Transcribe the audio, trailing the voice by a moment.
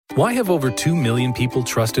Why have over 2 million people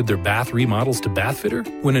trusted their bath remodels to Bathfitter?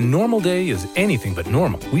 When a normal day is anything but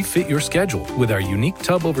normal, we fit your schedule with our unique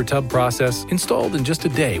tub-over-tub process installed in just a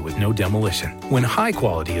day with no demolition. When high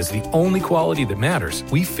quality is the only quality that matters,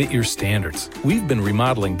 we fit your standards. We've been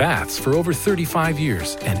remodeling baths for over 35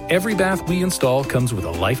 years, and every bath we install comes with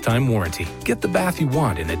a lifetime warranty. Get the bath you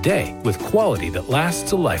want in a day with quality that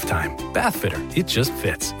lasts a lifetime. Bathfitter, it just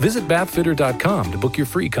fits. Visit bathfitter.com to book your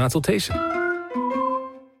free consultation.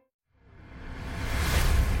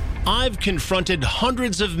 I've confronted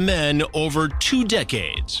hundreds of men over 2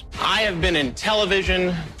 decades. I have been in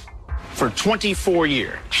television for 24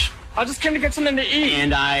 years. I just came to get something to eat.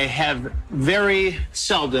 And I have very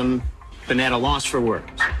seldom been at a loss for words.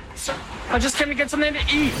 I just came to get something to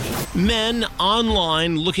eat. Men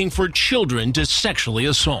online looking for children to sexually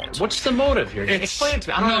assault. What's the motive here? Explain it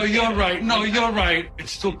to me. No, you're right. No, you're right.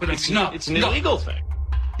 It's stupid. It's not. It's an illegal thing.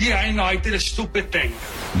 Yeah, I know. I did a stupid thing.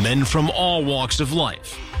 Men from all walks of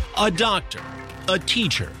life. A doctor, a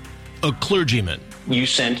teacher, a clergyman. You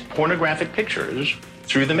sent pornographic pictures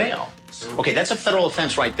through the mail. Okay, that's a federal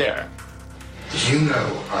offense right there. You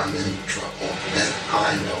know I'm in trouble, and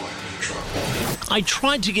I know I'm in trouble. I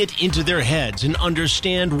tried to get into their heads and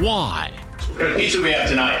understand why. What pizza do we have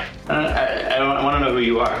tonight? I want to know who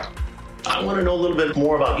you are. I want to know a little bit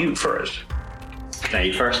more about you first. Can I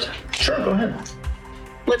eat first? Sure, go ahead.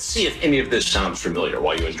 Let's see if any of this sounds familiar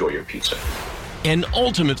while you enjoy your pizza. And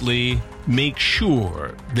ultimately make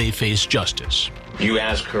sure they face justice. You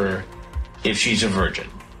ask her if she's a virgin.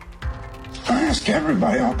 I ask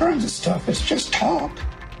everybody all kinds of stuff. It's just talk.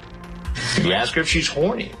 You ask her if she's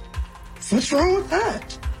horny. What's wrong with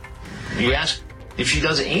that? You ask if she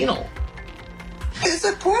does anal. It's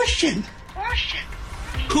a question.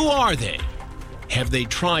 Who are they? Have they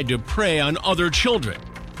tried to prey on other children?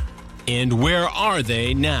 And where are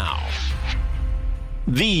they now?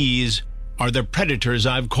 These are the predators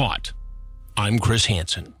I've caught. I'm Chris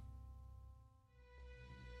Hansen.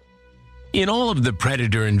 In all of the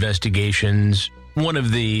predator investigations, one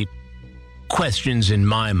of the questions in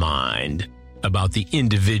my mind about the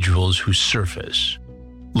individuals who surface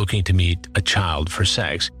looking to meet a child for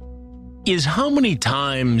sex is how many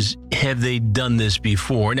times have they done this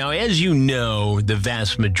before? Now, as you know, the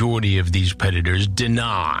vast majority of these predators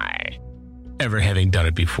deny ever having done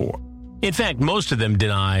it before. In fact, most of them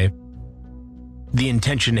deny the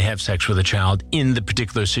intention to have sex with a child in the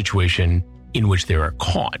particular situation in which they are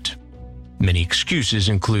caught. Many excuses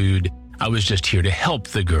include, I was just here to help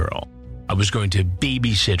the girl. I was going to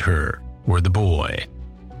babysit her or the boy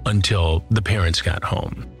until the parents got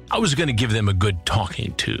home. I was going to give them a good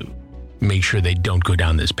talking to, make sure they don't go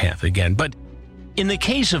down this path again. But in the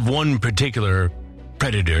case of one particular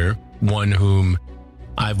predator, one whom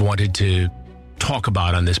I've wanted to talk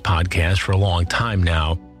about on this podcast for a long time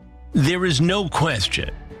now, there is no question,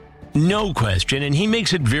 and he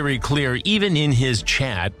makes it very clear, even in his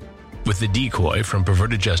chat with the decoy from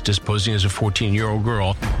Perverted Justice posing as a 14-year-old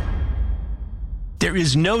girl, there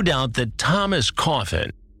is no doubt that Thomas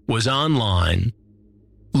Coffen was online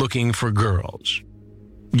looking for girls,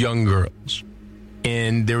 young girls,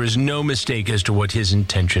 and there is no mistake as to what his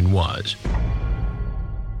intention was.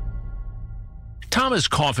 Thomas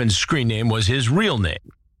Coffen's screen name was his real name,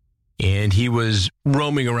 and he was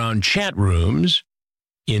roaming around chat rooms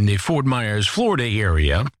in the Fort Myers, Florida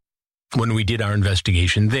area when we did our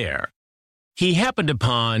investigation there. He happened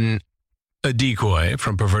upon a decoy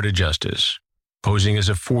from Perverted Justice, posing as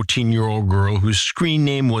a 14-year-old girl whose screen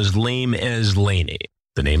name was Lame as Laney,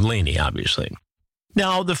 the name Laney, obviously.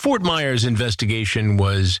 Now, the Fort Myers investigation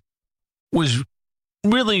was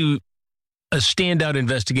really a standout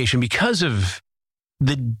investigation because of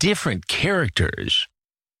the different characters.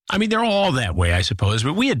 I mean, they're all that way, I suppose,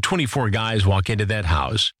 but we had 24 guys walk into that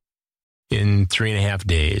house in 3.5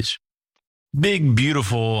 days. Big,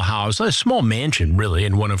 beautiful house, a small mansion, really,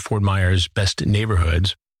 in one of Fort Myers' best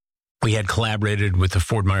neighborhoods. We had collaborated with the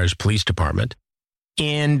Fort Myers Police Department.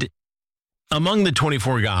 And among the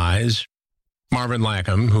 24 guys, Marvin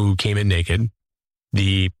Lackham, who came in naked,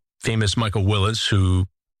 the famous Michael Willis, who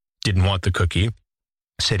didn't want the cookie,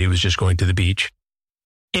 said he was just going to the beach,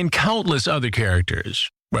 and countless other characters.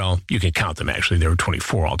 Well, you can count them, actually. There were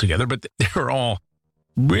 24 altogether, but they were all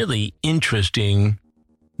really interesting,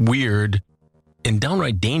 weird, and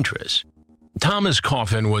downright dangerous. Thomas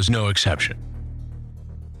Coffen was no exception.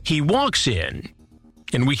 He walks in,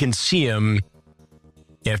 and we can see him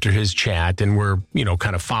after his chat, and we're,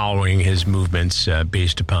 kind of following his movements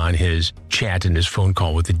based upon his chat and his phone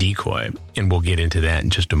call with the decoy, and we'll get into that in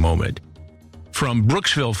just a moment. From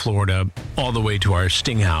Brooksville, Florida, all the way to our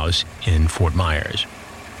sting house in Fort Myers.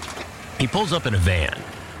 He pulls up in a van,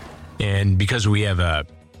 And because we have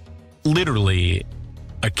literally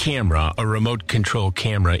a camera, a remote control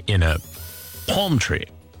camera in a palm tree,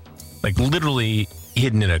 like literally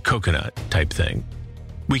hidden in a coconut type thing,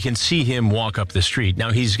 we can see him walk up the street.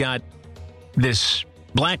 Now he's got this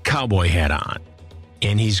black cowboy hat on,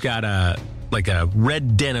 and he's got a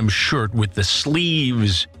red denim shirt with the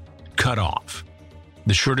sleeves cut off.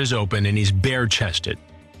 The shirt is open and he's bare chested.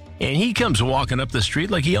 And he comes walking up the street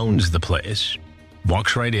like he owns the place.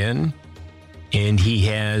 Walks right in, and he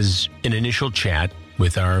has an initial chat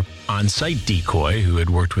with our on-site decoy who had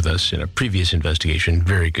worked with us in a previous investigation.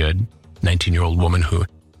 Very good. 19-year-old woman who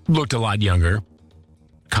looked a lot younger.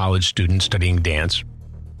 College student studying dance.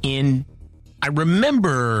 And I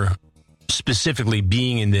remember specifically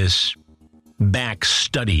being in this back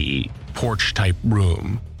study porch type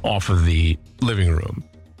room off of the living room.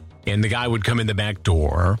 And the guy would come in the back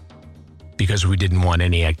door because we didn't want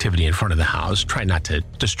any activity in front of the house, try not to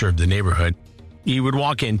disturb the neighborhood. He would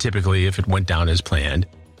walk in typically if it went down as planned,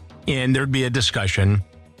 and there'd be a discussion.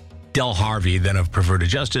 Del Harvey, then of Perverted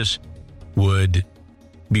Justice, would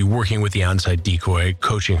be working with the on-site decoy,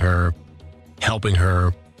 coaching her, helping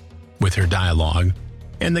her with her dialogue.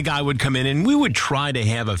 And the guy would come in and we would try to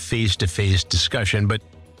have a face-to-face discussion, but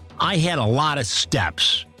I had a lot of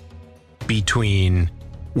steps between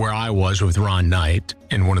where I was with Ron Knight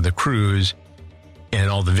and one of the crews and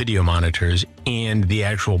all the video monitors and the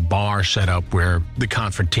actual bar setup where the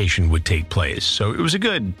confrontation would take place. So it was a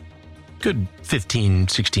good 15,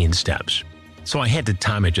 16 steps. So I had to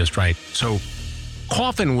time it just right. So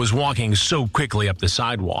Coffen was walking so quickly up the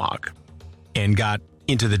sidewalk and got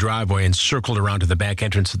into the driveway and circled around to the back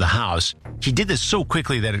entrance of the house. He did this so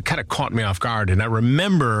quickly that it kind of caught me off guard. And I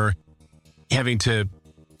remember having to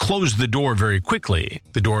close the door very quickly,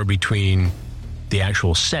 the door between the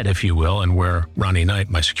actual set, if you will, and where Ronnie Knight,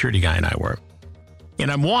 my security guy, and I were.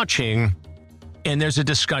 And I'm watching, and there's a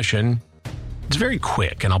discussion. It's very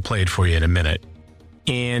quick, and I'll play it for you in a minute.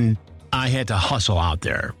 And I had to hustle out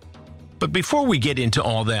there. But before we get into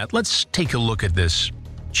all that, let's take a look at this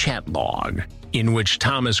chat log in which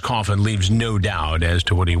Thomas Coffen leaves no doubt as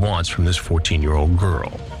to what he wants from this 14-year-old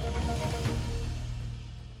girl.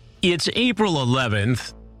 It's April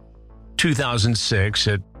 11th, 2006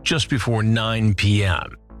 at just before 9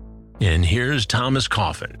 p.m. And here's Thomas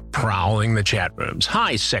Coffen prowling the chat rooms.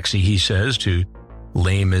 "Hi, sexy," he says to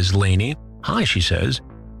Lame as Laney. "Hi," she says.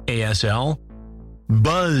 "ASL."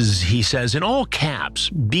 "Buzz," he says in all caps.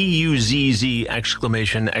 B-U-Z-Z,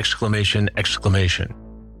 exclamation, exclamation, exclamation.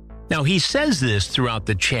 Now, he says this throughout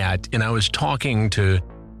the chat, and I was talking to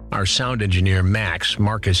our sound engineer,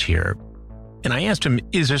 Marcus here, and I asked him,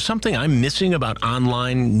 is there something I'm missing about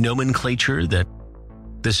online nomenclature that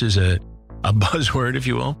this is a buzzword, if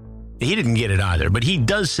you will? He didn't get it either, but he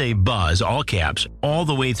does say buzz, all caps, all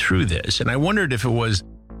the way through this. And I wondered if it was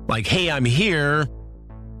like, hey, I'm here,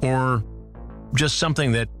 or just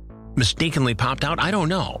something that mistakenly popped out. I don't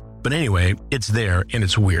know. But anyway, it's there, and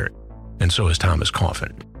it's weird. And so is Thomas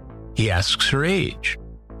Coffen. He asks her age.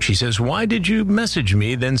 She says, "Why did you message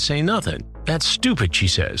me, then say nothing?" "That's stupid," she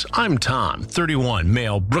says. "I'm Tom, 31,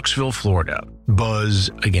 male, Brooksville, Florida." Buzz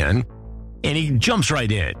again. And he jumps right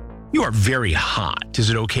in. "You are very hot. Is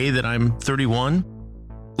it okay that I'm 31?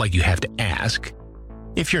 Like you have to ask.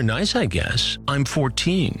 If you're nice, I guess. I'm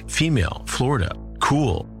 14, female, Florida.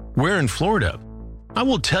 Cool. Where in Florida? I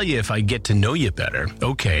will tell you if I get to know you better.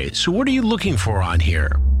 Okay, so what are you looking for on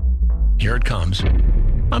here?" Here it comes.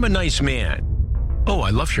 "I'm a nice man." "Oh, I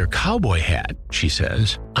love your cowboy hat," she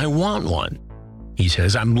says. "I want one." He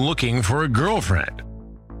says, "I'm looking for a girlfriend."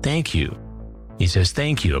 "Thank you." He says,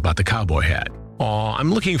 "Thank you about the cowboy hat." "Aw,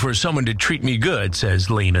 I'm looking for someone to treat me good," says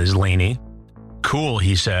Lena's Laney. "Cool,"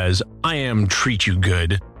 he says. "I am treat you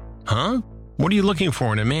good." "Huh? What are you looking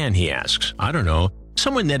for in a man?" he asks. "I don't know.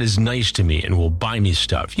 Someone that is nice to me and will buy me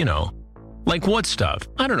stuff, you know." "Like what stuff?"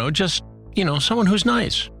 "I don't know, just, someone who's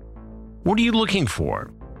nice." "What are you looking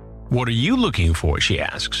for?" "What are you looking for?" she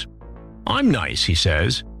asks. "I'm nice," he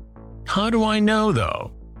says. "How do I know,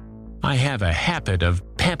 though?" "I have a habit of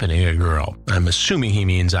pampering a girl." I'm assuming he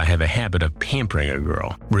means I have a habit of pampering a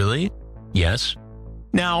girl. "Really?" "Yes."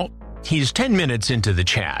 Now, he's 10 minutes into the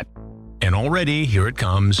chat, and already, here it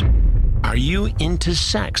comes. "Are you into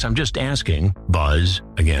sex?" "I'm just asking." Buzz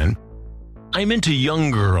again. "I'm into young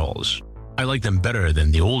girls. I like them better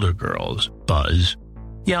than the older girls." Buzz.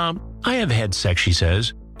 "Yeah, I have had sex," she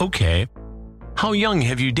says. "Okay. How young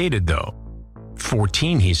have you dated, though?"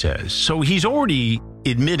 14, he says. So he's already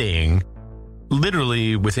admitting,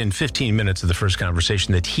 literally within 15 minutes of the first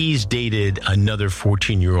conversation, that he's dated another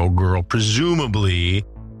 14-year-old girl, presumably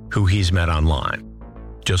who he's met online,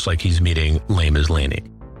 just like he's meeting Lame as Laney.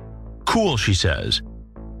 Cool, she says.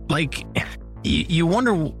 Like, you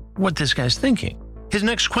wonder what this guy's thinking. His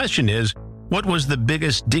next question is, what was the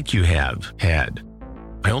biggest dick you have had?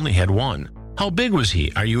 I only had one. How big was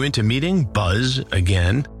he? Are you into meeting? Buzz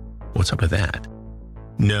again. What's up with that?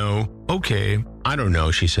 No. Okay. I don't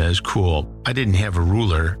know, she says. Cool. I didn't have a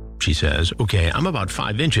ruler, she says. Okay, I'm about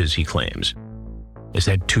 5 inches, he claims. Is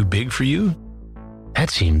that too big for you? That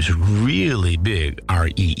seems really big,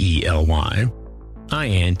 R-E-E-L-Y. I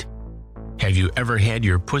ain't. Have you ever had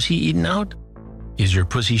your pussy eaten out? Is your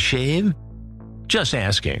pussy shaved? Just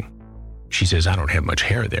asking. She says, I don't have much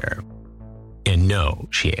hair there. And no,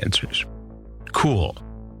 she answers. Cool.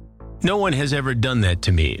 No one has ever done that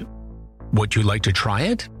to me. Would you like to try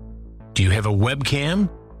it? Do you have a webcam?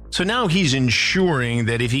 So now he's ensuring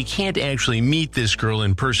that if he can't actually meet this girl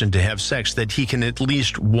in person to have sex, that he can at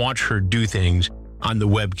least watch her do things on the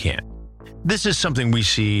webcam. This is something we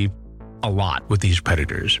see a lot with these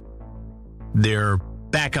predators. Their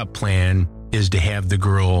backup plan is to have the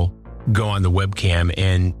girl go on the webcam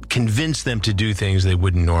and convince them to do things they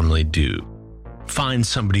wouldn't normally do. Find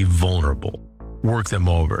somebody vulnerable, work them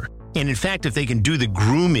over. And in fact, if they can do the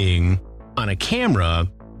grooming on a camera,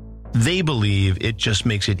 they believe it just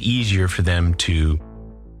makes it easier for them to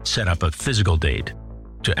set up a physical date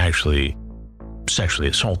to actually sexually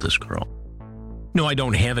assault this girl. No, I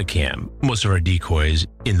don't have a cam. Most of our decoys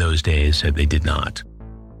in those days said they did not.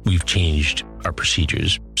 We've changed our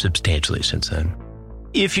procedures substantially since then.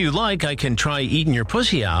 If you like, I can try eating your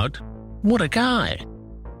pussy out. What a guy.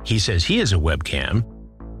 He says he has a webcam.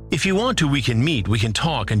 If you want to, we can meet, we can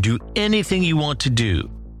talk, and do anything you want to do.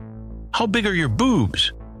 How big are your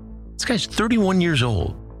boobs? This guy's 31 years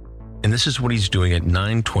old, and this is what he's doing at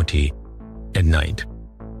 9:20 at night.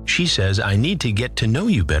 She says, I need to get to know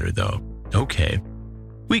you better, though. Okay.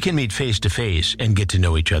 We can meet face to face and get to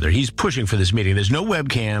know each other. He's pushing for this meeting. There's no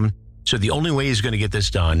webcam, so the only way he's going to get this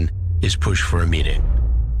done is push for a meeting.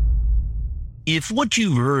 If what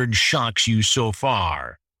you've heard shocks you so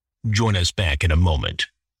far, join us back in a moment.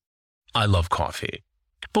 I love coffee.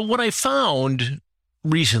 But what I found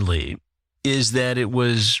recently is that it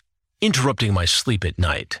was interrupting my sleep at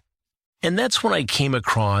night. And that's when I came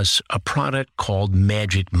across a product called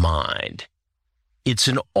Magic Mind. It's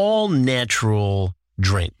an all-natural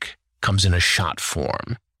drink, comes in a shot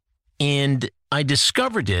form. And I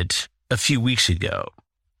discovered it a few weeks ago.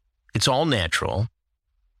 It's all natural.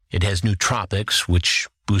 It has nootropics, which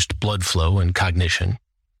boost blood flow and cognition,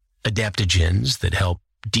 adaptogens that help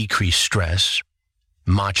decrease stress,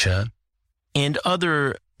 matcha, and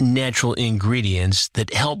other natural ingredients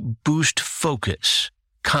that help boost focus,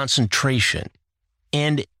 concentration,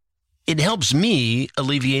 and it helps me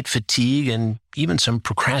alleviate fatigue and even some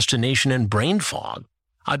procrastination and brain fog.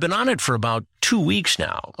 I've been on it for about 2 weeks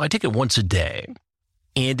now. I take it once a day,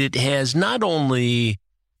 and it has not only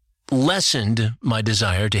lessened my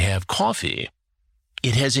desire to have coffee,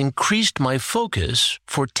 it has increased my focus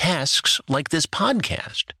for tasks like this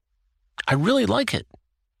podcast. I really like it,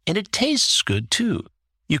 and it tastes good too.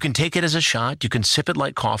 You can take it as a shot. You can sip it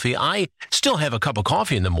like coffee. I still have a cup of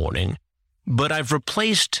coffee in the morning, but I've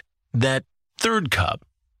replaced that third cup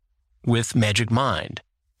with Magic Mind,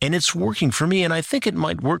 and it's working for me, and I think it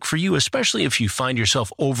might work for you, especially if you find yourself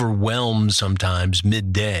overwhelmed sometimes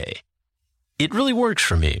midday. It really works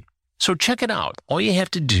for me. So check it out. All you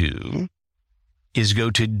have to do is go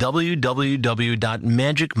to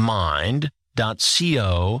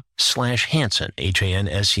www.magicmind.co/Hansen,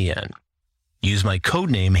 Hansen. Use my code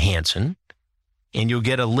name Hansen, and you'll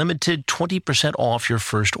get a limited 20% off your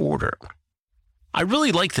first order. I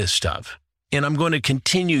really like this stuff, and I'm going to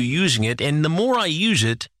continue using it, and the more I use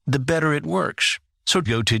it, the better it works. So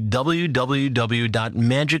go to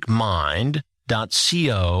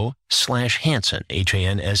www.magicmind.co/Hansen,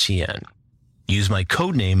 Hansen. Use my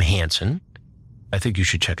code name Hansen. I think you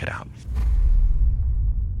should check it out.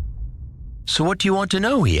 So what do you want to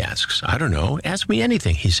know, he asks. I don't know. Ask me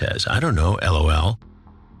anything, he says. I don't know, LOL.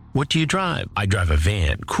 What do you drive? I drive a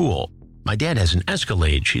van. Cool. My dad has an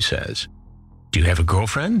Escalade, she says. Do you have a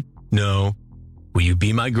girlfriend? No. Will you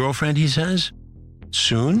be my girlfriend, he says.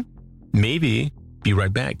 Soon? Maybe. Be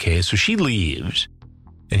right back, Kay. So she leaves,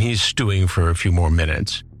 and he's stewing for a few more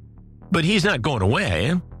minutes. But he's not going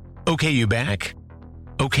away. Okay, you back?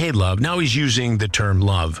 Okay, love. Now he's using the term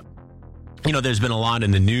love. You know, there's been a lot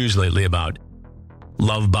in the news lately about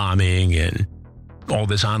love bombing and all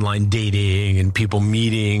this online dating and people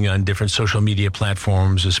meeting on different social media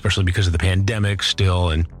platforms, especially because of the pandemic still.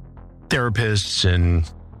 And therapists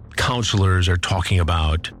and counselors are talking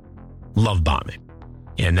about love bombing.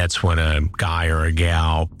 And that's when a guy or a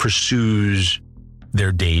gal pursues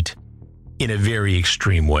their date in a very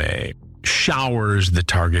extreme way. showers the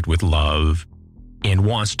target with love and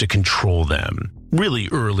wants to control them really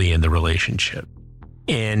early in the relationship.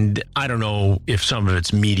 And I don't know if some of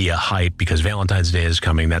it's media hype because Valentine's Day is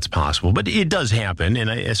coming. That's possible. But it does happen, and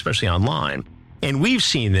especially online. And we've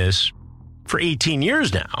seen this for 18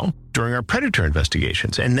 years now during our predator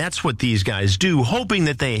investigations. And that's what these guys do, hoping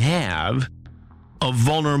that they have a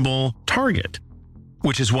vulnerable target,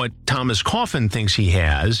 which is what Thomas Coffen thinks he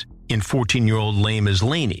has in 14-year-old lame as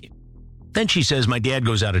Laney. Then she says, my dad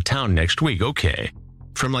goes out of town next week. Okay.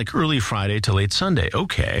 From like early Friday to late Sunday.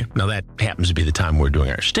 Okay. Now that happens to be the time we're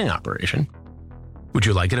doing our sting operation. Would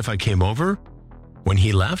you like it if I came over when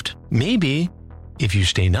he left? Maybe. If you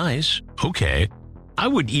stay nice. Okay. I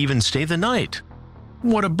would even stay the night.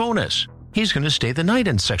 What a bonus. He's going to stay the night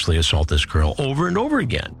and sexually assault this girl over and over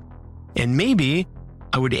again. And maybe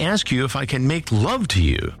I would ask you if I can make love to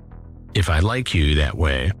you, if I like you that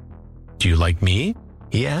way. Do you like me?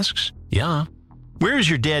 He asks. Yeah. Where is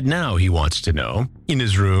your dad now? He wants to know. In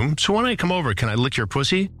his room. So when I come over, can I lick your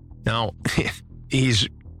pussy? Now, he's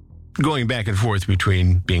going back and forth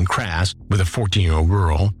between being crass with a 14-year-old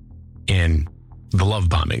girl and the love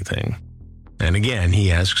bombing thing. And again,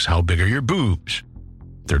 he asks, how big are your boobs?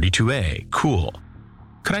 32A. Cool.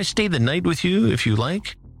 Could I stay the night with you if you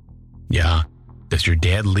like? Yeah. Does your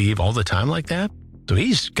dad leave all the time like that? So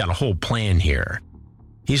he's got a whole plan here.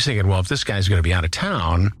 He's thinking, well, if this guy's going to be out of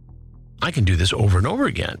town, I can do this over and over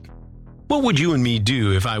again. What would you and me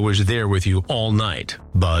do if I was there with you all night?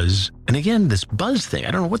 Buzz. And again, this buzz thing,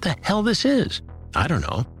 I don't know what the hell this is. I don't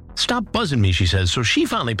know. Stop buzzing me, she says. So she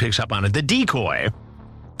finally picks up on it. The decoy,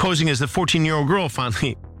 posing as the 14-year-old girl,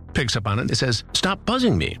 finally picks up on it and says, stop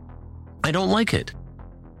buzzing me. I don't like it.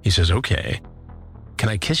 He says, okay. Can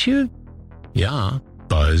I kiss you? Yeah.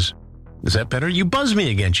 Buzz. Is that better? You buzz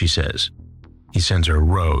me again, she says. He sends her a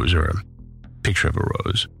rose or a picture of a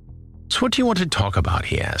rose. So what do you want to talk about,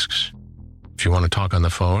 he asks. If you want to talk on the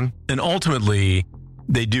phone. And ultimately,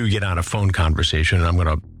 they do get on a phone conversation, and I'm going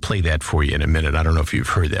to play that for you in a minute. I don't know if you've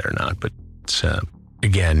heard that or not, but it's,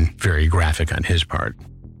 again, very graphic on his part.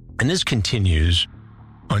 And this continues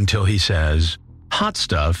until he says, hot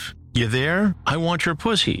stuff, you there? I want your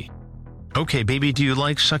pussy. Okay, baby, do you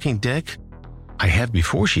like sucking dick? I have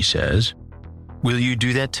before, she says. Will you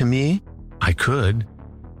do that to me? I could.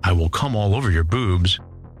 I will come all over your boobs.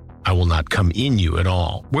 I will not come in you at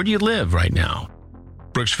all. Where do you live right now?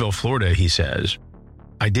 Brooksville, Florida, he says.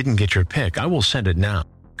 I didn't get your pic. I will send it now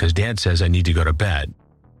because Dad says I need to go to bed.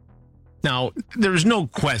 Now, there's no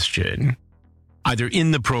question, either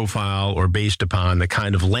in the profile or based upon the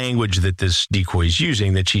kind of language that this decoy is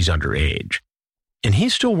using, that she's underage. And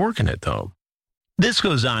he's still working it, though. This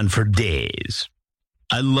goes on for days.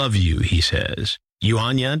 I love you, he says. You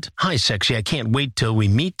on yet? Hi, sexy. I can't wait till we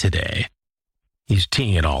meet today. He's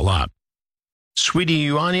teeing it all up. Sweetie,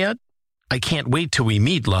 you on yet? I can't wait till we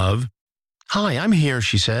meet, love. Hi, I'm here,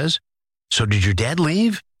 she says. So did your dad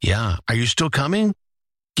leave? Yeah. Are you still coming?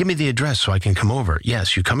 Give me the address so I can come over.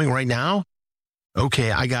 Yes, you coming right now?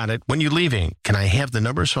 Okay, I got it. When you leaving? Can I have the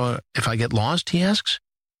number so if I get lost, he asks.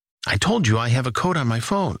 I told you I have a code on my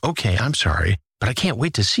phone. Okay, I'm sorry, but I can't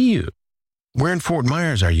wait to see you. Where in Fort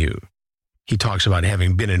Myers are you? He talks about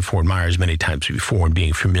having been in Fort Myers many times before and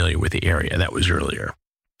being familiar with the area. That was earlier.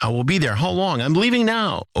 I will be there. How long? I'm leaving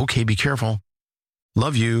now. Okay, be careful.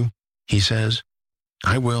 Love you, he says.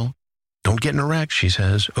 I will. Don't get in a wreck, she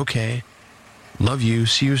says. Okay. Love you.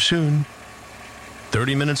 See you soon.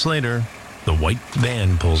 30 minutes later, the white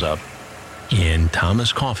van pulls up, and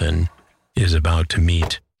Thomas Coffen is about to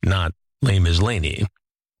meet not lame as Laney,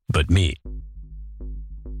 but me.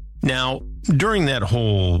 Now, during that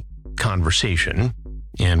whole conversation,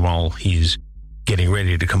 and while he's getting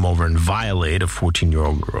ready to come over and violate a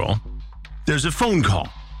 14-year-old girl, there's a phone call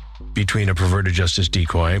between a perverted justice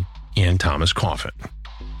decoy and Thomas Coffen.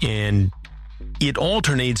 And it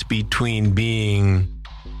alternates between being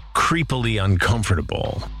creepily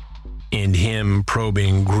uncomfortable and him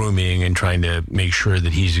probing, grooming, and trying to make sure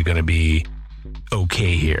that he's going to be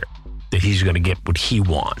okay here, that he's going to get what he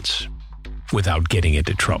wants without getting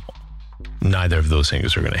into trouble. Neither of those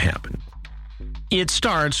things are going to happen. It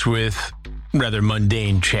starts with rather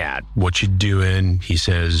mundane chat. What you doing? He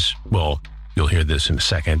says, well, you'll hear this in a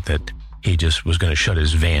second, that he just was going to shut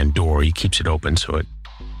his van door. He keeps it open so it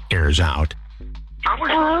airs out.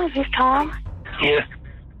 Hello, is this Tom? Yeah.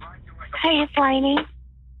 Hey, it's Lainey.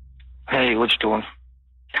 Hey, what you doing?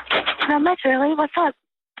 Not much, really. What's up?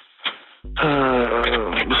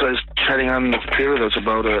 Besides chatting on the computer, that's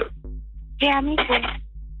about it. Yeah, me too.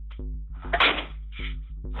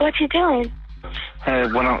 What you doing? I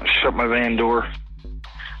went out and shut my van door.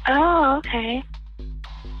 Oh, okay.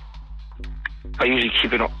 I usually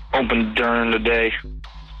keep it open during the day.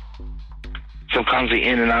 So I'm constantly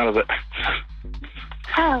in and out of it.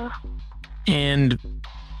 Oh. And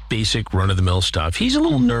basic run-of-the-mill stuff. He's a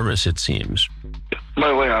little nervous, it seems. By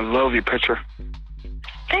the way, I love your picture.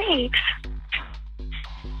 Thanks.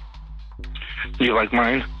 Do you like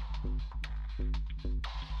mine?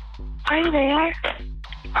 Are you there?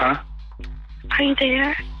 Huh? Are you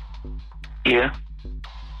there? Yeah.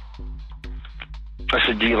 I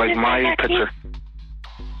said, do you like my picture?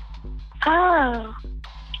 Oh.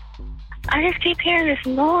 I just keep hearing this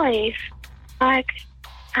noise. Like,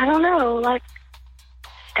 I don't know, like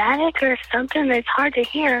static or something that's hard to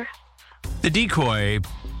hear. The decoy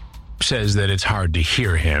says that it's hard to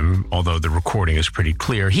hear him, although the recording is pretty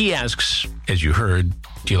clear. He asks, as you heard,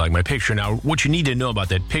 do you like my picture? Now, what you need to know about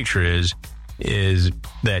that picture is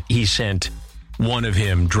that he sent one of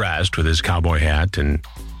him dressed with his cowboy hat and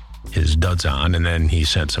his duds on, and then he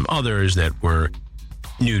sent some others that were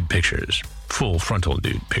nude pictures, full frontal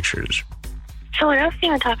nude pictures. So what else do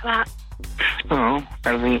you want to talk about? Oh,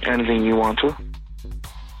 anything you want to.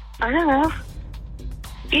 I don't know.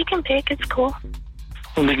 You can pick, it's cool.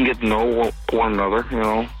 And we can get to know one another, you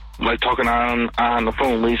know. Like talking on the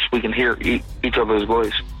phone, at least we can hear each other's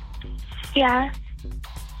voice. Yeah.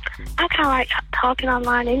 I kind of like talking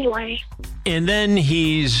online anyway. And then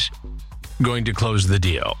he's going to close the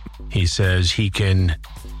deal. He says he can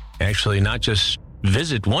actually not just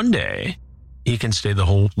visit one day, he can stay the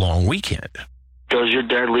whole long weekend. Does your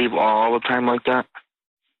dad leave all the time like that?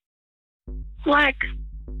 Like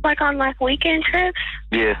on weekend trips?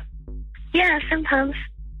 Yeah. Yeah, sometimes.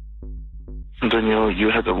 Then you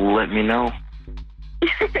have to let me know.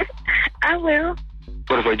 I will.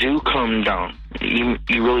 But if I do come down, you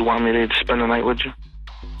really want me to spend the night with you?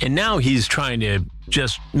 And now he's trying to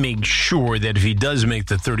just make sure that if he does make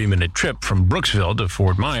the 30-minute trip from Brooksville to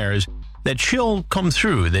Fort Myers, that she'll come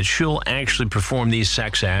through, that she'll actually perform these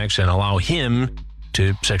sex acts and allow him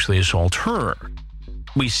to sexually assault her.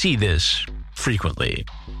 We see this frequently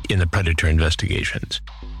in the predator investigations.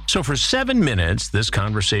 So for 7 minutes, this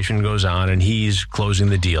conversation goes on and he's closing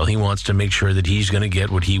the deal. He wants to make sure that he's going to get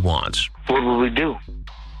what he wants. What will we do?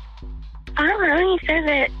 I don't know. He said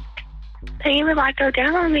that he would like go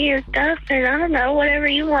down on me or stuff, and I don't know, whatever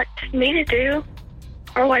you want me to do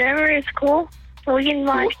or whatever is cool. We can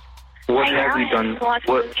like what hang have out you done? and watch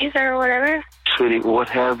movies or whatever. Sweetie, what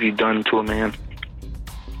have you done to a man?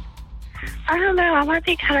 I don't know. I might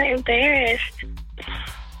be kind of embarrassed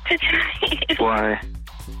to tell you. Why?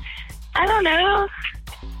 I don't know.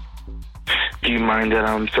 Do you mind that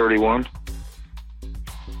I'm 31?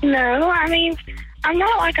 No, I mean, I'm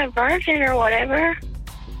not like a virgin or whatever.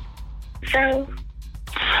 So.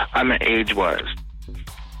 I meant age-wise.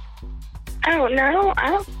 I don't know.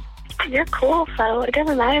 You're cool, so it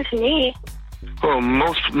doesn't matter to me. Well,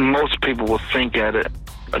 most people will think at it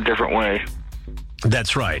a different way.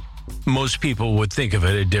 That's right. Most people would think of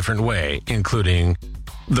it a different way, including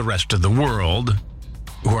the rest of the world,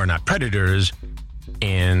 who are not predators,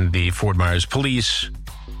 and the Fort Myers police,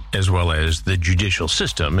 as well as the judicial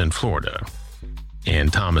system in Florida.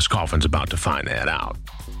 And Thomas Coffin's about to find that out.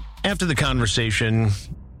 After the conversation,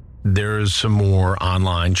 there's some more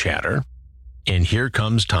online chatter, and here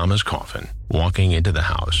comes Thomas Coffen walking into the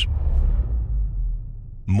house.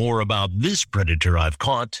 More about this predator I've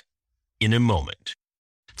caught in a moment.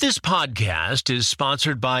 This podcast is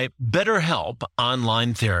sponsored by BetterHelp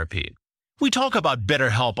Online Therapy. We talk about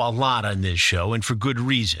BetterHelp a lot on this show, and for good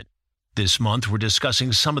reason. This month, we're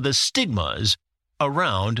discussing some of the stigmas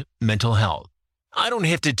around mental health. I don't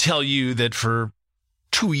have to tell you that for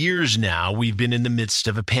 2 years now, we've been in the midst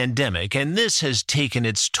of a pandemic, and this has taken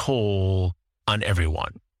its toll on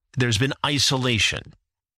everyone. There's been isolation.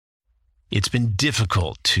 It's been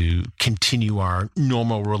difficult to continue our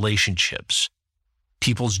normal relationships.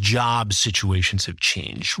 People's job situations have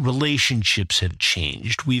changed. Relationships have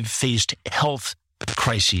changed. We've faced health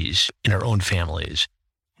crises in our own families.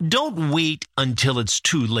 Don't wait until it's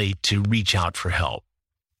too late to reach out for help.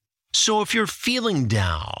 So if you're feeling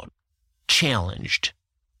down, challenged,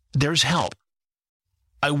 there's help.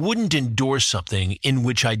 I wouldn't endorse something in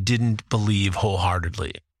which I didn't believe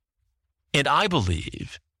wholeheartedly. And I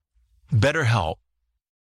believe BetterHelp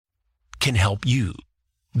can help you.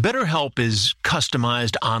 BetterHelp is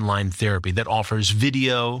customized online therapy that offers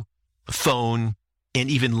video, phone, and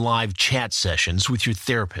even live chat sessions with your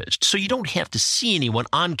therapist, so you don't have to see anyone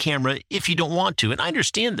on camera if you don't want to, and I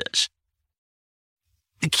understand this.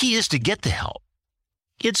 The key is to get the help.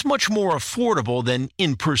 It's much more affordable than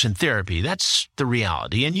in-person therapy. That's the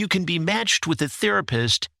reality, and you can be matched with a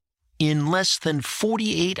therapist in less than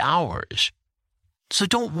 48 hours. So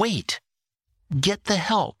don't wait. Get the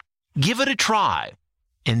help. Give it a try.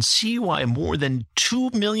 And see why more than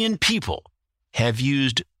 2 million people have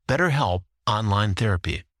used BetterHelp online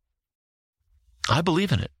therapy. I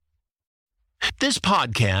believe in it. This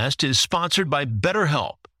podcast is sponsored by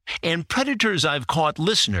BetterHelp, and Predators I've Caught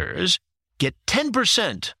listeners get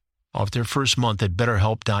 10% off their first month at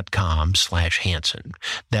BetterHelp.com/Hansen.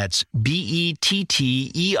 That's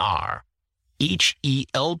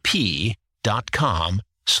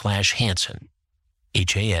BetterHelp.com/Hansen.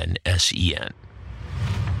 HANSEN.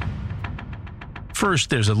 First,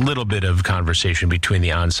 there's a little bit of conversation between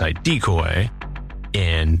the on-site decoy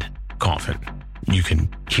and Coffen. You can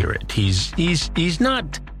hear it. He's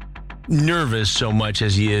not nervous so much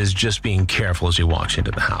as he is just being careful as he walks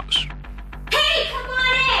into the house. Hey, come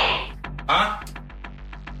on in! Huh?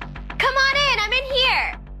 Come on in, I'm in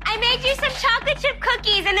here. I made you some chocolate chip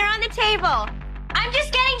cookies and they're on the table. I'm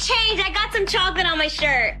just getting changed. I got some chocolate on my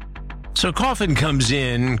shirt. So Coffen comes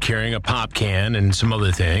in carrying a pop can and some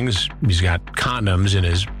other things. He's got condoms in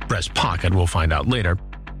his breast pocket. We'll find out later.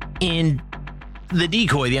 And the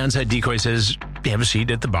onside decoy says, have a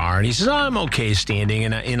seat at the bar. And he says, I'm okay standing.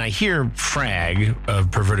 And I hear Frag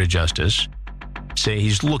of Perverted Justice say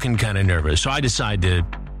he's looking kind of nervous. So I decide to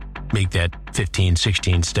make that 15,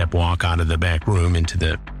 16-step walk out of the back room into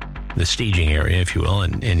the staging area, if you will.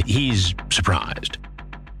 And he's surprised.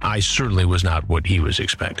 I certainly was not what he was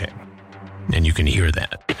expecting. And you can hear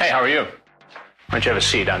that. Hey, how are you? Why don't you have a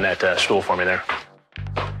seat on that stool for me there?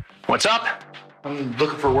 What's up? I'm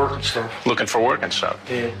looking for work and stuff. Looking for work and stuff?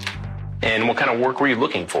 Yeah. And what kind of work were you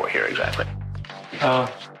looking for here exactly? I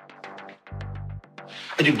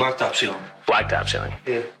do blacktop sealing. Blacktop sealing?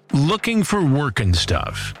 Yeah. Looking for work and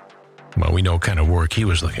stuff. Well, we know what kind of work he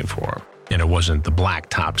was looking for. And it wasn't the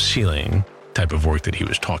blacktop sealing type of work that he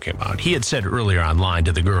was talking about. He had said earlier online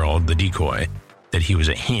to the girl, the decoy, that he was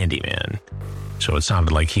a handyman. So it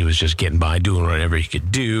sounded like he was just getting by doing whatever he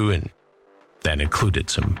could do, and that included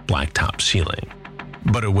some blacktop sealing.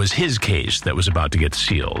 But it was his case that was about to get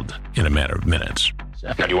sealed in a matter of minutes.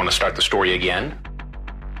 Now, do you want to start the story again?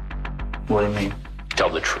 What do you mean? Tell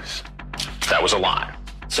the truth. That was a lie.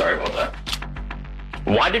 Sorry about that.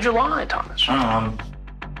 Why did you lie, Thomas? I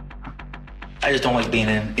just don't like being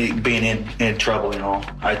in trouble, you know.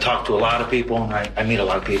 I talk to a lot of people, and I meet a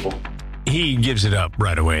lot of people. He gives it up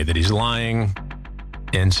right away that he's lying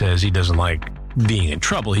and says he doesn't like being in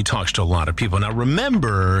trouble. He talks to a lot of people. Now,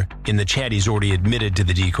 remember, in the chat, he's already admitted to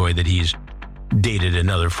the decoy that he's dated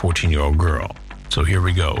another 14-year-old girl. So here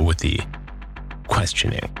we go with the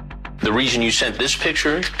questioning. The reason you sent this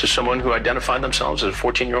picture to someone who identified themselves as a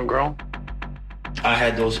 14-year-old girl? I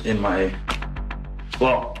had those in my...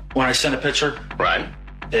 Well, when I send a picture... Right.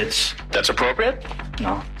 That's appropriate?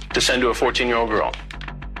 No. To send to a 14-year-old girl?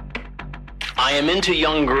 I am into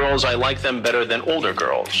young girls. I like them better than older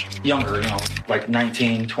girls. Younger, you know, like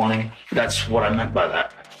 19, 20. That's what I meant by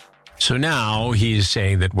that. So now he's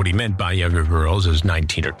saying that what he meant by younger girls is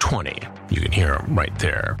 19 or 20. You can hear him right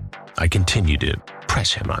there. I continue to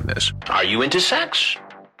press him on this. Are you into sex?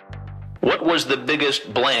 What was the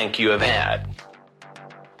biggest blank you have had?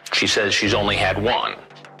 She says she's only had one.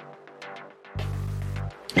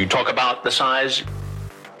 You talk about the size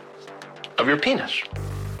of your penis.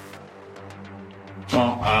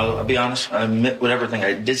 Well, I'll be honest. I admit with everything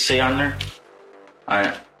I did say on there.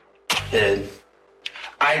 I'm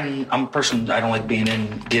a person. I don't like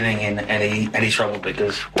getting in any trouble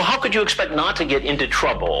because. Well, how could you expect not to get into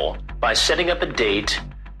trouble by setting up a date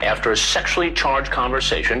after a sexually charged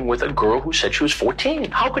conversation with a girl who said she was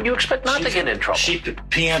 14? How could you expect not to get in trouble? She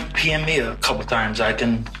PM me a couple times. I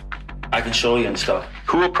can show you and stuff.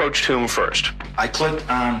 Who approached whom first? I clicked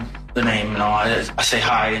on the name. You know, I say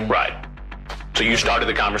hi and. Right. So you started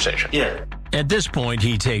the conversation? Yeah. At this point,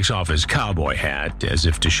 he takes off his cowboy hat as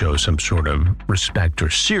if to show some sort of respect or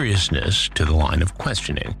seriousness to the line of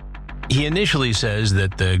questioning. He initially says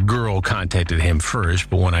that the girl contacted him first,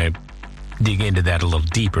 but when I dig into that a little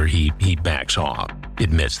deeper, he backs off,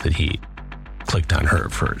 admits that he clicked on her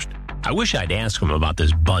first. I wish I'd asked him about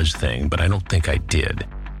this buzz thing, but I don't think I did.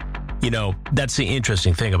 You know, that's the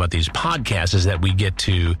interesting thing about these podcasts is that we get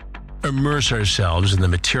to immerse ourselves in the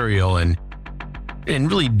material and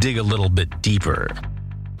really dig a little bit deeper.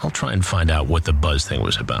 I'll try and find out what the buzz thing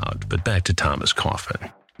was about. But back to Thomas Coffen.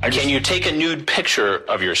 Can you take a nude picture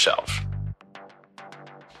of yourself?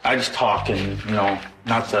 I just talk and, you know,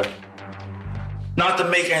 not to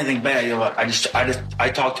make anything bad. You know, I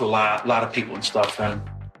talk to a lot of people and stuff.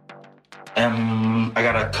 And I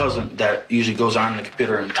got a cousin that usually goes on the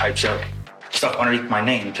computer and types up stuff underneath my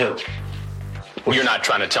name too. You're not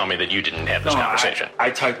trying to tell me that you didn't have this conversation. I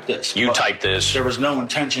typed this. You typed this. There was no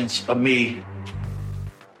intentions of me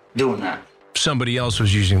doing that. Somebody else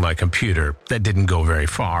was using my computer. That didn't go very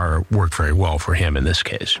far or work very well for him in this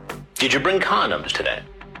case. Did you bring condoms today?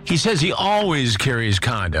 He says he always carries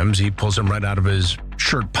condoms. He pulls them right out of his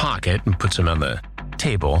shirt pocket and puts them on the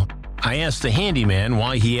table. I asked the handyman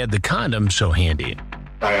why he had the condoms so handy.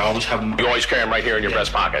 I always have them. You always carry them right here in your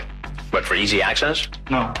breast pocket? But for easy access?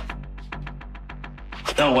 No.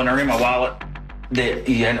 No, when they're in my wallet,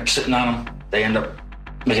 you end up sitting on them. They end up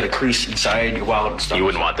making a crease inside your wallet and stuff. You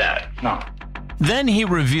wouldn't want that. No. Then he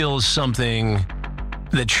reveals something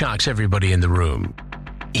that shocks everybody in the room.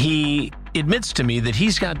 He admits to me that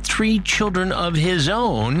he's got 3 children of his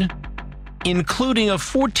own, including a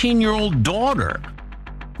 14-year-old daughter,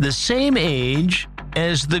 the same age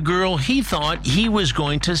as the girl he thought he was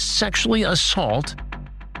going to sexually assault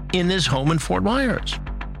in this home in Fort Myers.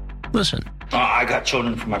 Listen. I got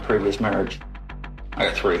children from my previous marriage. I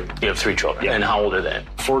got 3. You have 3 children. Yeah. And how old are they?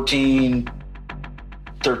 14,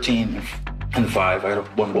 13, and 5. I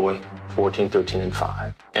had 1 boy. 14, 13, and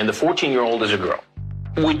 5. And the 14-year-old is a girl.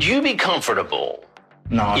 Would you be comfortable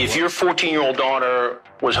if your 14-year-old daughter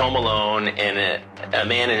was home alone and a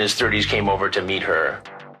man in his 30s came over to meet her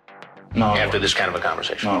after this kind of a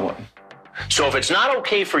conversation? No, I wouldn't. So if it's not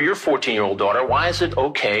okay for your 14-year-old daughter, why is it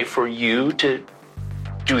okay for you to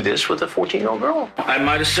do this with a 14-year-old girl? I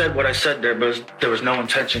might have said what I said there, but there was no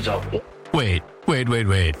intentions of it. Wait.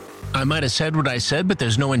 I might have said what I said, but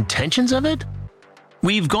there's no intentions of it?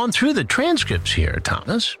 We've gone through the transcripts here,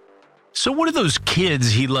 Thomas. So what are those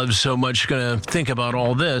kids he loves so much going to think about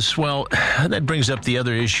all this? Well, that brings up the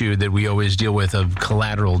other issue that we always deal with of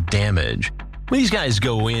collateral damage. When these guys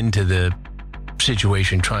go into the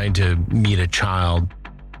situation trying to meet a child,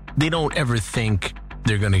 they don't ever think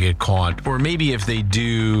they're going to get caught. Or maybe if they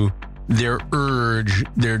do, their urge,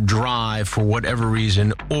 their drive, for whatever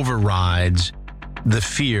reason, overrides the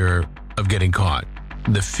fear of getting caught,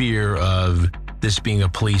 the fear of this being a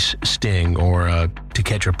police sting or To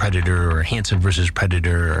Catch a Predator or Hansen versus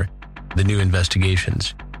Predator or the new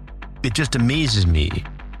investigations. It just amazes me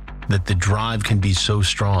that the drive can be so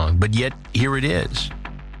strong, but yet here it is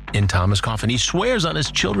in Thomas Coffen. He swears on his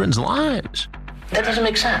children's lives. That doesn't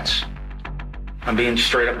make sense. I'm being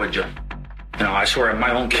straight up with you. You know, I swear on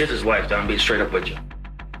my own kids' life that I'm being straight up with you.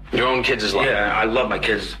 Your own kids' life? Yeah, I love my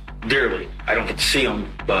kids dearly. I don't get to see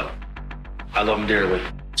them, but I love them dearly.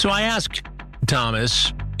 So I asked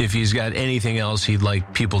Thomas if he's got anything else he'd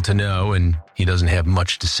like people to know, and he doesn't have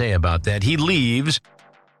much to say about that. He leaves,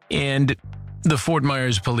 and the Fort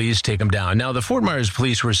Myers police take him down. Now, the Fort Myers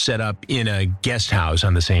police were set up in a guest house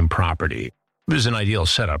on the same property. It was an ideal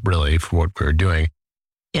setup, really, for what we were doing.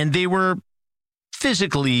 And they were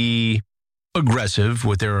physically aggressive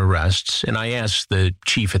with their arrests, and I asked the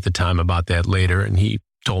chief at the time about that later, and he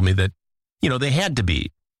told me that, they had to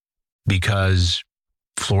be, because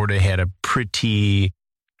Florida had a pretty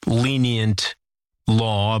lenient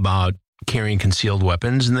law about carrying concealed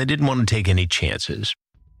weapons, and they didn't want to take any chances.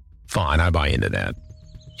 Fine, I buy into that.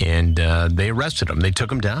 And they arrested him. They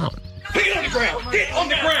him down. Get on the ground! Get on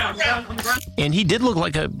the ground! And he did look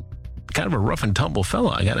like a kind of a rough and tumble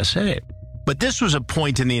fella, I gotta say. But this was a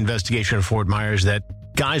point in the investigation of Fort Myers that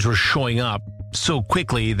guys were showing up so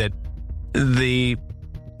quickly that the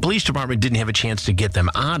police department didn't have a chance to get them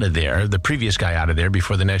out of there, the previous guy out of there,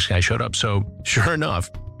 before the next guy showed up. So sure enough,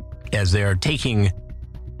 as they're taking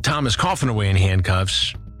Thomas Coffen away in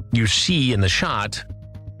handcuffs, you see in the shot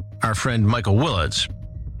our friend Michael Willits,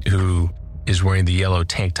 who is wearing the yellow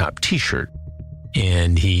tank top t-shirt,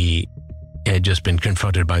 and he had just been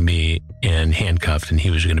confronted by me and handcuffed, and he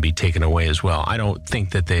was going to be taken away as well. I don't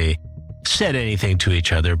think that they said anything to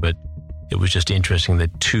each other, but it was just interesting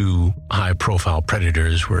that 2 high-profile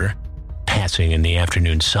predators were passing in the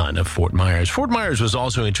afternoon sun of Fort Myers. Fort Myers was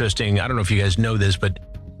also interesting. I don't know if you guys know this, but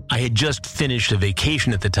I had just finished a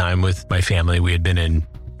vacation at the time with my family. We had been in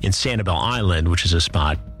Sanibel Island, which is a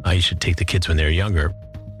spot I used to take the kids when they were younger.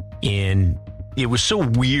 And it was so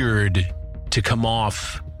weird to come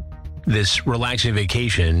off this relaxing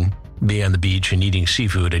vacation, be on the beach and eating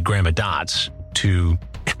seafood at Grandma Dot's, to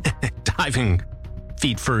diving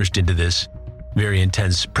feet first into this very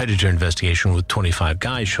intense predator investigation with 25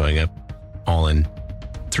 guys showing up all in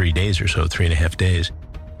 3 days or so, 3.5 days.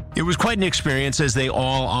 It was quite an experience, as they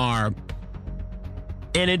all are.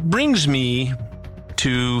 And it brings me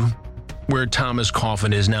to where Thomas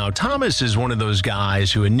Coffen is now. Thomas is one of those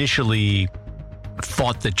guys who initially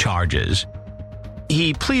fought the charges.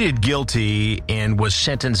 He pleaded guilty and was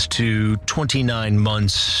sentenced to 29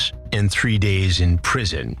 months and 3 days in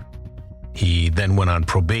prison. He then went on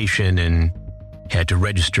probation and had to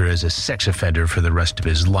register as a sex offender for the rest of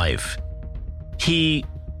his life. He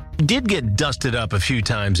did get dusted up a few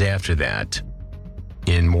times after that.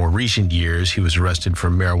 In more recent years, he was arrested for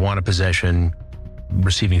marijuana possession,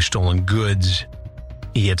 receiving stolen goods.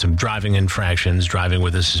 He had some driving infractions, driving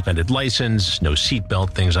with a suspended license, no seatbelt,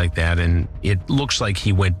 things like that. And it looks like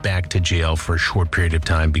he went back to jail for a short period of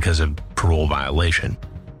time because of parole violation.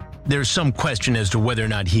 There's some question as to whether or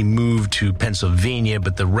not he moved to Pennsylvania,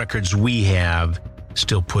 but the records we have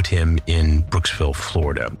still put him in Brooksville,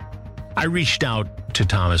 Florida. I reached out to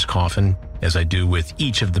Thomas Coffen, as I do with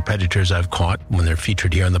each of the predators I've caught when they're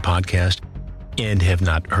featured here on the podcast, and have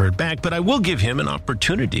not heard back. But I will give him an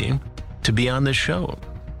opportunity to be on this show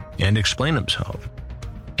and explain himself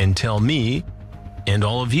and tell me and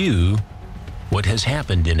all of you what has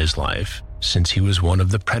happened in his life since he was one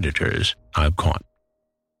of the predators I've caught.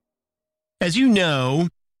 As you know,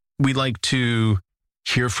 we like to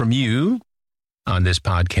hear from you on this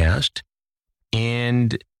podcast,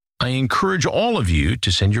 and I encourage all of you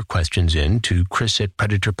to send your questions in to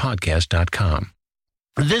chris@predatorpodcast.com.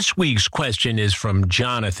 This week's question is from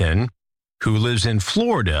Jonathan, who lives in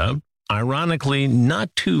Florida, ironically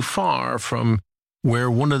not too far from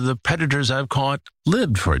where one of the predators I've caught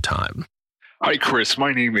lived for a time. Hi, Chris.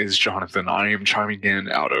 My name is Jonathan. I am chiming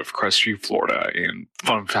in out of Crestview, Florida. And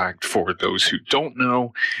fun fact for those who don't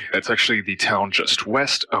know, that's actually the town just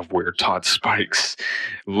west of where Todd Spikes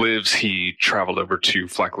lives. He traveled over to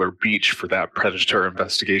Flackler Beach for that predator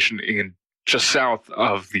investigation, and just south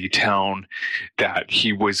of the town that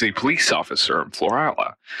he was a police officer in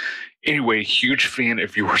Florala. Anyway, huge fan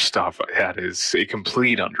of your stuff. That is a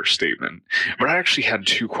complete understatement. But I actually had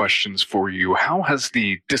two questions for you. How has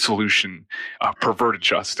the dissolution of perverted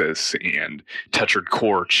justice and Tetrad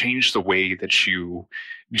Core changed the way that you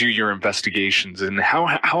do your investigations? And how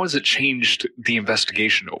has it changed the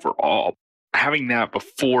investigation overall, having that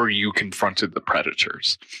before you confronted the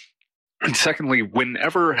predators? And secondly,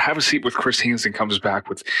 whenever Have a Seat with Chris Hansen comes back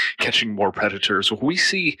with Catching More Predators, will we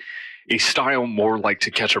see a style more like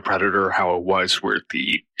To Catch a Predator, how it was, where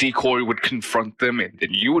the decoy would confront them and then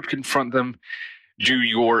you would confront them, do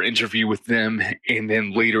your interview with them, and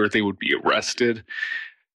then later they would be arrested?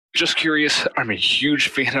 Just curious. I'm a huge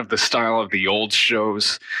fan of the style of the old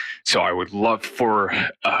shows, so I would love for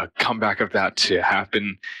a comeback of that to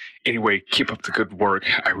happen. Anyway, keep up the good work.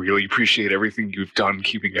 I really appreciate everything you've done,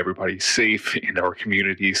 keeping everybody safe and our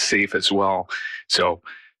community safe as well. So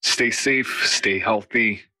stay safe, stay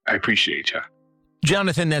healthy. I appreciate you.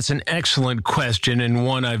 Jonathan, that's an excellent question, and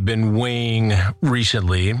one I've been weighing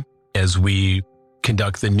recently as we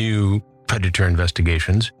conduct the new predator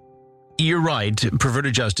investigations. You're right.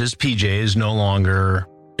 Perverted Justice, PJ, is no longer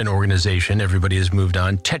an organization. Everybody has moved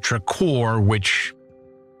on. Tetrad Core, which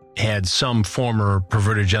had some former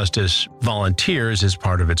Perverted Justice volunteers as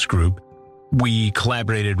part of its group, we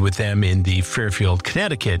collaborated with them in the Fairfield,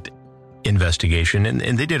 Connecticut investigation,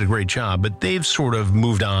 and they did a great job, but they've sort of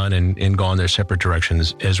moved on and gone their separate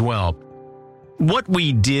directions as well. What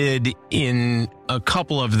we did in a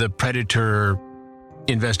couple of the predator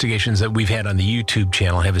investigations that we've had on the YouTube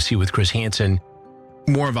channel, Have a Seat with Chris Hansen,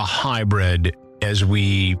 more of a hybrid as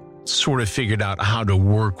we sort of figured out how to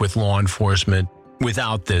work with law enforcement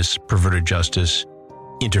without this Perverted Justice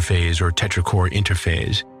interface or Tetrad Core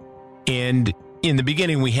interface. And in the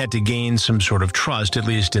beginning, we had to gain some sort of trust, at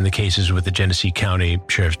least in the cases with the Genesee County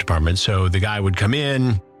Sheriff's Department. So the guy would come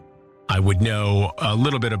in, I would know a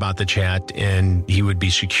little bit about the chat, and he would be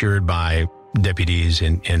secured by deputies,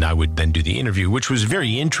 and I would then do the interview, which was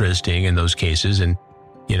very interesting in those cases. And,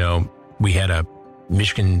 you know, we had a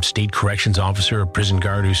Michigan State Corrections officer, a prison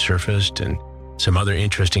guard who surfaced, and some other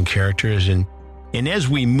interesting characters. And as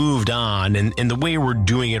we moved on, and the way we're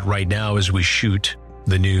doing it right now as we shoot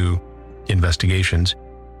the new investigations,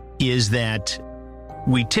 is that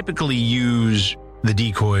we typically use the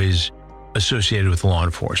decoys associated with law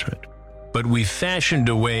enforcement, but we fashioned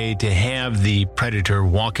a way to have the predator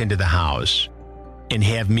walk into the house and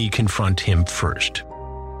have me confront him first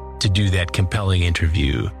to do that compelling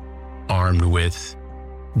interview, armed with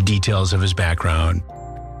details of his background,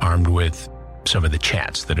 armed with some of the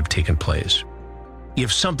chats that have taken place.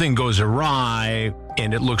 If something goes awry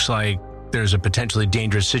and it looks like there's a potentially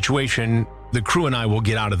dangerous situation, the crew and I will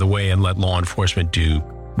get out of the way and let law enforcement do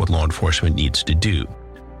what law enforcement needs to do.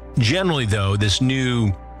 Generally, though, this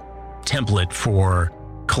new template for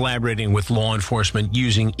collaborating with law enforcement,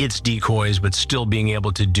 using its decoys, but still being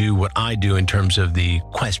able to do what I do in terms of the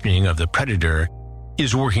questioning of the predator,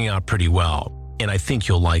 is working out pretty well. And I think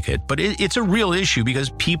you'll like it. But it's a real issue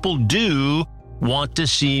because people do want to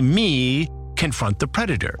see me confront the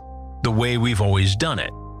predator the way we've always done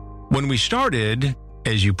it. When we started,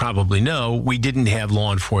 as you probably know, we didn't have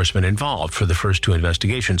law enforcement involved for the first 2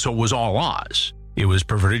 investigations. So it was all us. It was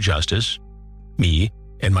Perverted Justice, me,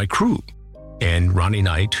 and my crew, and Ronnie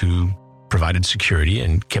Knight, who provided security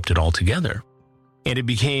and kept it all together. And it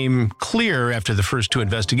became clear after the first 2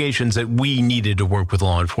 investigations that we needed to work with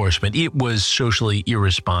law enforcement. It was socially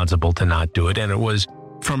irresponsible to not do it. And it was,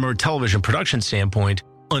 from a television production standpoint,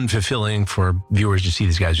 unfulfilling for viewers to see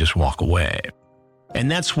these guys just walk away. And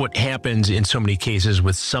that's what happens in so many cases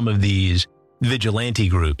with some of these vigilante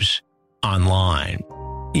groups online.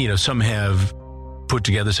 You know, some have put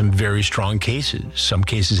together some very strong cases. Some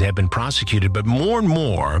cases have been prosecuted, but more and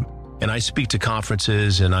more, and I speak to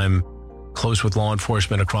conferences and I'm close with law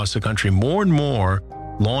enforcement across the country, more and more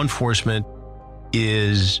law enforcement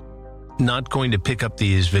is not going to pick up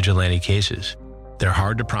these vigilante cases. They're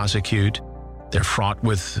hard to prosecute. They're fraught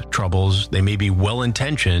with troubles. They may be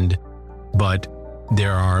well-intentioned, but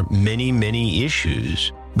there are many, many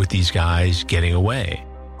issues with these guys getting away.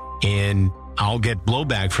 And I'll get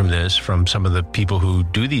blowback from this from some of the people who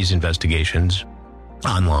do these investigations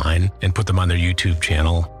online and put them on their YouTube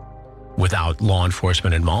channel without law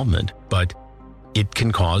enforcement involvement. But it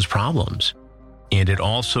can cause problems. And it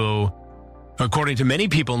also, according to many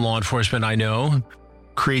people in law enforcement I know,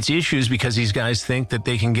 creates issues because these guys think that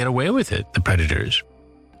they can get away with it, the predators,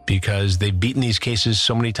 because they've beaten these cases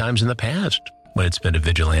so many times in the past when it's been a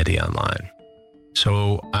vigilante online.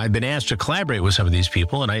 So I've been asked to collaborate with some of these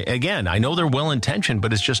people. And I know they're well-intentioned,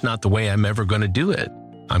 but it's just not the way I'm ever going to do it.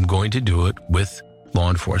 I'm going to do it with law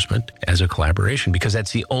enforcement as a collaboration, because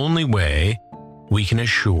that's the only way we can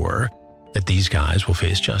assure that these guys will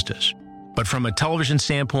face justice. But from a television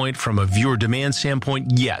standpoint, from a viewer demand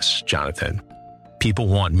standpoint, yes, Jonathan, people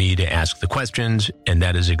want me to ask the questions, and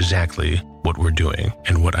that is exactly what we're doing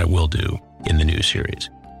and what I will do in the new series.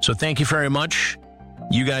 So thank you very much.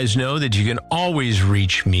 You guys know that you can always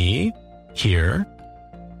reach me here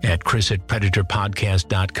at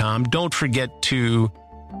chris@predatorpodcast.com. Don't forget to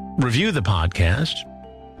review the podcast.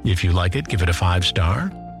 If you like it, give it a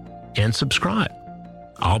 5-star and subscribe.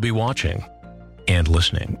 I'll be watching and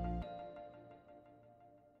listening.